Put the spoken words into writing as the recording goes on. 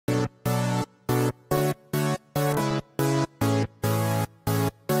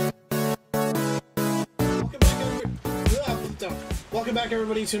Welcome back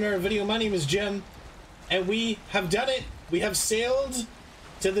everybody to another video. My name is Jim, and we have done it. We have sailed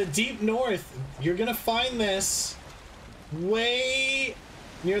to the deep north. You're gonna find this way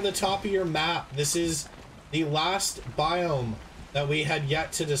near the top of your map. This is the last biome that we had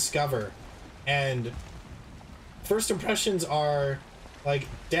yet to discover, and first impressions are like,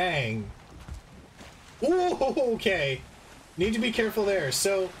 dang. Ooh, okay. Need to be careful there.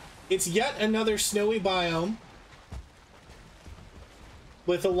 So it's yet another snowy biome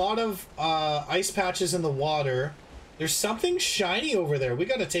with a lot of ice patches in the water. There's something shiny over there. We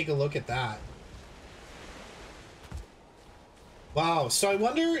got to take a look at that. Wow. So I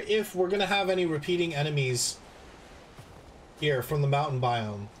wonder if we're going to have any repeating enemies here from the mountain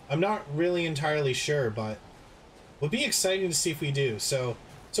biome. I'm not really entirely sure, but it would be exciting to see if we do. So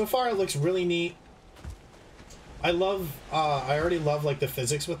far it looks really neat. I already love like the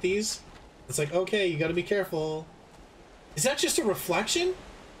physics with these. It's like, okay, you got to be careful. Is that just a reflection?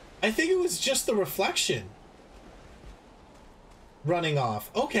 I think it was just the reflection running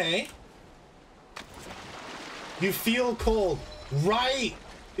off. Okay. You feel cold. Right.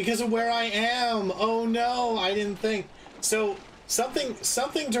 Because of where I am. Oh no, I didn't think. So something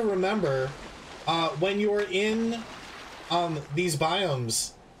to remember when you're in these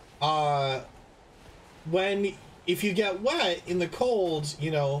biomes, if you get wet in the cold,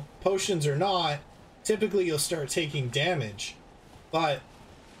 you know, potions or not, typically you'll start taking damage. But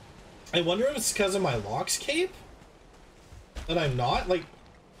I wonder if it's because of my Lox cape that I'm not. Like,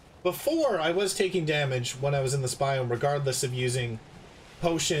 before I was taking damage when I was in this biome, regardless of using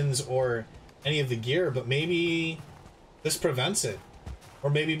potions or any of the gear, but maybe this prevents it. Or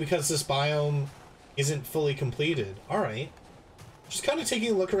maybe because this biome isn't fully completed. Alright. Just kind of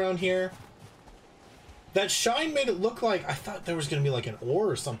taking a look around here. That shine made it look like I thought there was going to be like an ore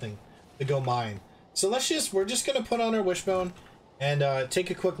or something to go mine. So we're just going to put on our wishbone and take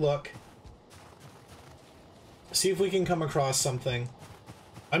a quick look. See if we can come across something.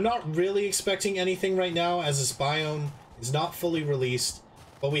 I'm not really expecting anything right now as this biome is not fully released.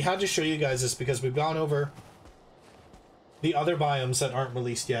 But we had to show you guys this because we've gone over the other biomes that aren't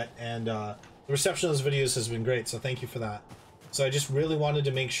released yet. And the reception of those videos has been great, so thank you for that. So I just really wanted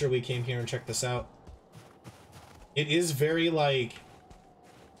to make sure we came here and checked this out. It is very, like,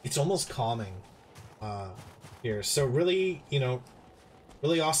 it's almost calming here. So really, you know,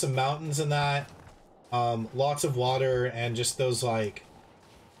 really awesome mountains in that. Lots of water and just those, like,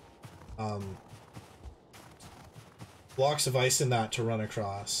 blocks of ice in that to run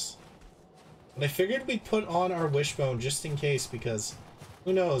across. But I figured we'd put on our wishbone just in case, because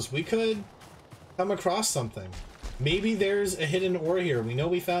who knows, we could come across something. Maybe there's a hidden ore here. We know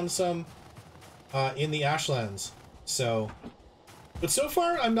we found some in the Ashlands. So, but so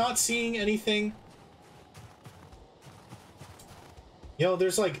far I'm not seeing anything. You know,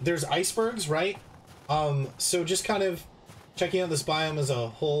 there's icebergs, right? So just kind of checking out this biome as a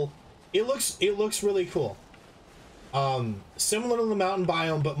whole, it looks really cool. Similar to the mountain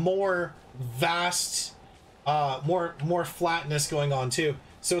biome, but more vast, more flatness going on too.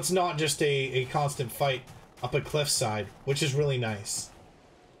 So it's not just a constant fight up a cliffside, which is really nice.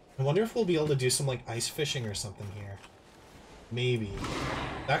 I wonder if we'll be able to do some like ice fishing or something here. Maybe.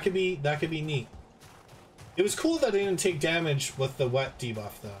 That could be neat. It was cool that I didn't take damage with the wet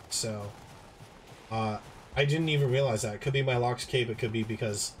debuff though, so I didn't even realize that. It could be my Lox cape, it could be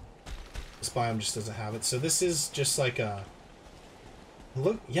because this biome just doesn't have it. So this is just like a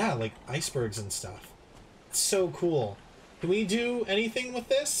look, yeah, like icebergs and stuff. It's so cool. Can we do anything with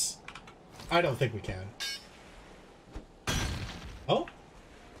this? I don't think we can. Oh,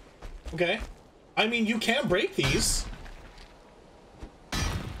 okay. I mean, you can break these.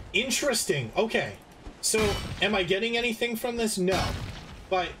 Interesting. Okay. So, am I getting anything from this? No.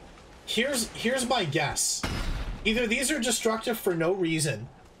 But here's my guess. Either these are destructive for no reason,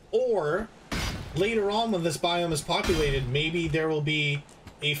 or later on when this biome is populated, maybe there will be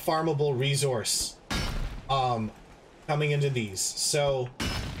a farmable resource coming into these. So,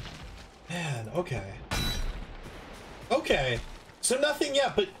 man, okay. Okay. So nothing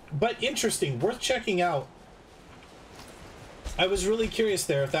yet, but interesting, worth checking out. I was really curious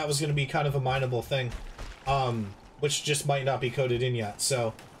there if that was going to be kind of a mineable thing, which just might not be coded in yet.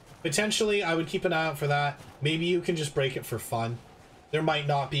 So potentially I would keep an eye out for that. Maybe you can just break it for fun. There might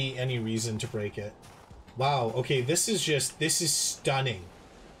not be any reason to break it. Wow. Okay. This is stunning.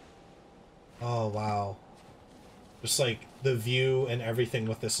 Oh, wow. Just like the view and everything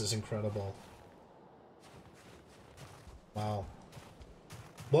with this is incredible. Wow.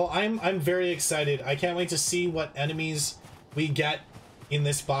 Well, I'm very excited. I can't wait to see what enemies we get in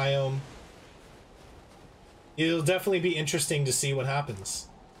this biome. it'll definitely be interesting to see what happens.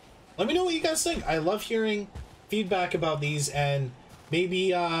 Let me know what you guys think. I love hearing feedback about these, and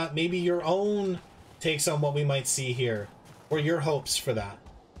maybe maybe your own takes on what we might see here, or your hopes for that.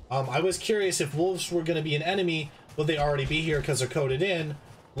 I was curious if wolves were going to be an enemy. Would they already be here because they're coded in,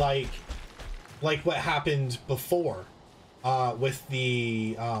 like what happened before with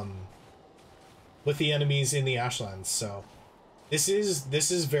the enemies in the Ashlands? So this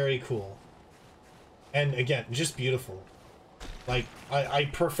is very cool, and again, just beautiful. Like, I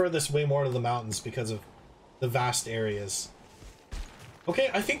prefer this way more to the mountains because of the vast areas. Okay,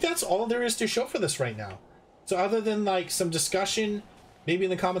 I think that's all there is to show for this right now. So other than like some discussion, maybe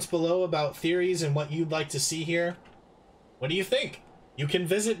in the comments below about theories and what you'd like to see here, what do you think? You can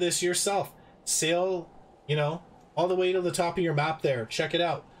visit this yourself. Sail, you know, all the way to the top of your map there. Check it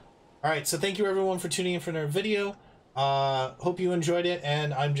out. All right, so thank you everyone for tuning in for another video. Hope you enjoyed it,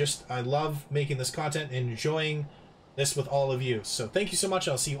 and I love making this content and enjoying this with all of you. So thank you so much.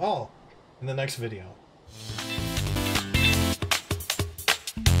 I'll see you all in the next video.